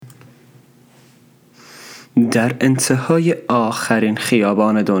در انتهای آخرین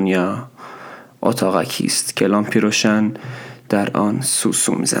خیابان دنیا اتاقکی است که لامپی روشن در آن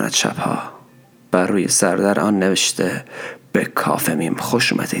سوسو میزند شبها. بر روی سر در آن نوشته به کافه میم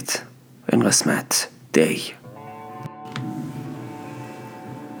خوش اومدید. این قسمت دی.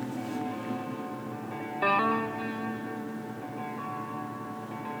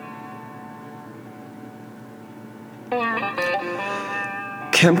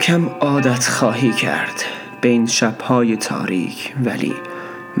 کم کم عادت خواهی کرد به این شب‌های تاریک، ولی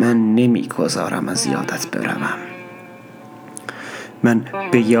من نمیگذارم از یادت بروم. من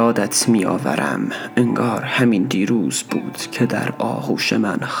به یادت میآورم انگار همین دیروز بود که در آغوش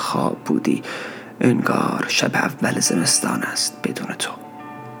من خواب بودی، انگار شب اول زمستان است بدون تو.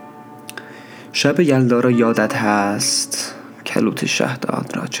 شب یلدا را یادت هست؟ کلوت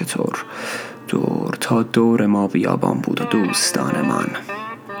شهداد را چطور دور تا دور ما بیابان بود و دوستانمان.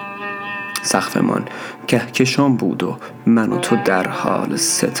 سقفمان کهکشان بود و من و تو در حال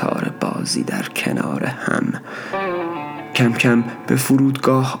ستاره بازی در کنار هم. کم کم به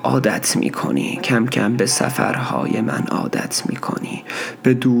فرودگاه عادت می کنی، کم کم به سفرهای من عادت می کنی،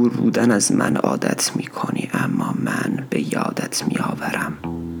 به دور بودن از من عادت می کنی، اما من به یادت می آورم.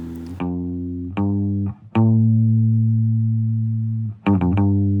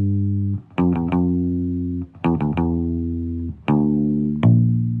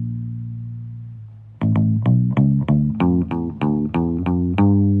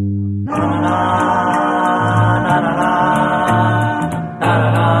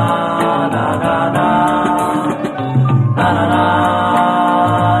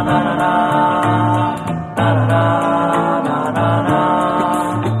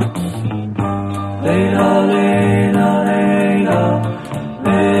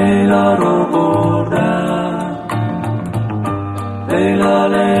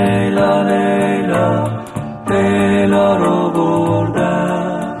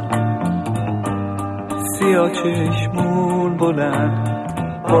 سیاه چشمون بلند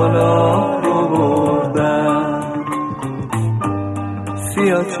بالا رو بردن،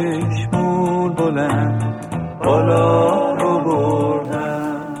 سیاه چشمون بلند بالا رو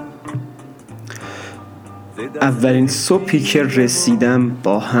بردن. اولین صبحی که رسیدم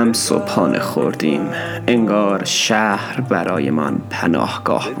با هم صبحانه خوردیم. انگار شهر برایمان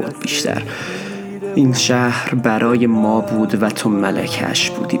پناهگاه بود بیشتر. این شهر برای ما بود و تو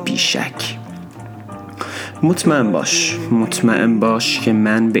ملکش بودی بیشک. مطمئن باش که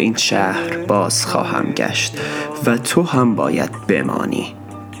من به این شهر باز خواهم گشت و تو هم باید بمانی.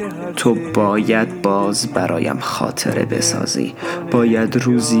 تو باید باز برایم خاطره بسازی. باید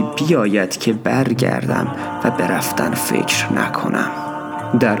روزی بیاید که برگردم و به رفتن فکر نکنم.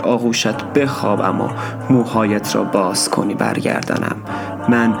 در آغوشت بخوابم و موهایت را باز کنی برگردنم.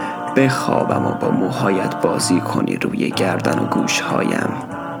 من بخوابم و با موهایت بازی کنی روی گردن و گوشهایم.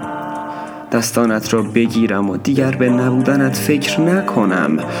 دستانت را بگیرم و دیگر به نبودنت فکر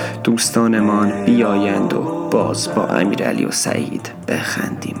نکنم. دوستانمان بیایند و باز با امیرعلی و سعید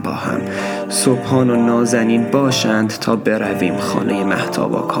بخندیم با هم. صبحان و نازنین باشند تا برویم خانه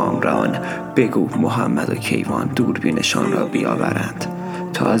مهتاب و کامران. بگو محمد و کیوان دوربینشان را بیاورند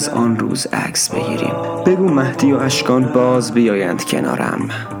تا از آن روز عکس بگیریم. بگو مهدی و اشکان باز بیایند کنارم.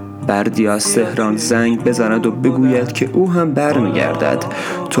 بردی از تهران زنگ بزند و بگوید که او هم برمیگردد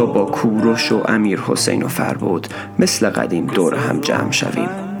تا با کوروش و امیرحسین و فربود مثل قدیم دور هم جمع شویم.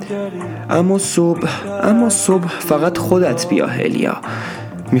 اما صبح فقط خودت بیا هلیا.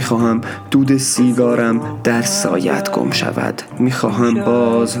 میخواهم دود سیگارم در سایت گم شود. میخواهم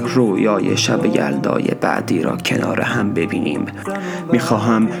باز رویای شب یلدای بعدی را کنار هم ببینیم.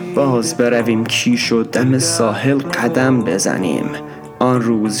 میخواهم باز برویم کیش و دم ساحل قدم بزنیم. آن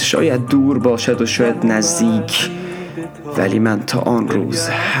روز شاید دور باشد و شاید نزدیک، ولی من تا آن روز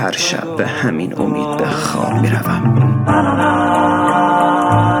هر شب به همین امید به خواب میروم.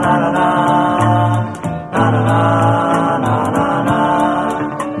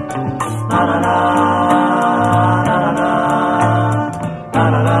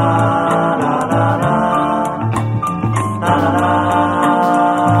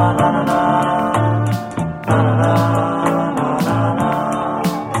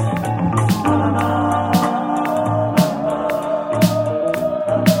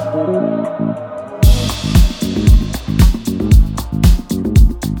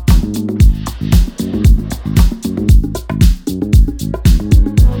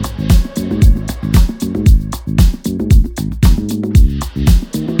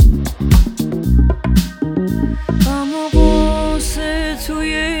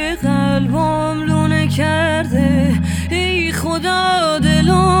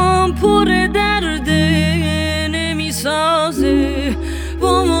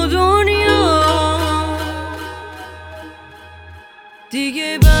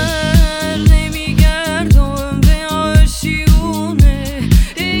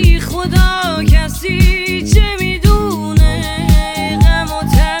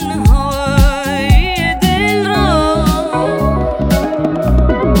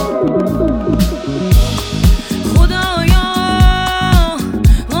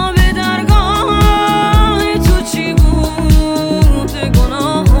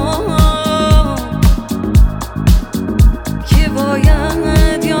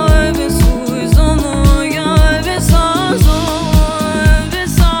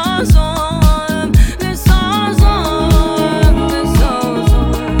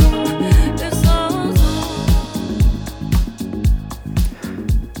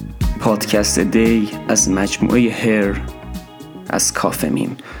 پادکست دی از مجموعه هر از کافه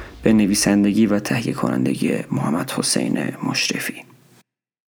میم به نویسندگی و تهیه کنندگی محمد حسین مشرفی.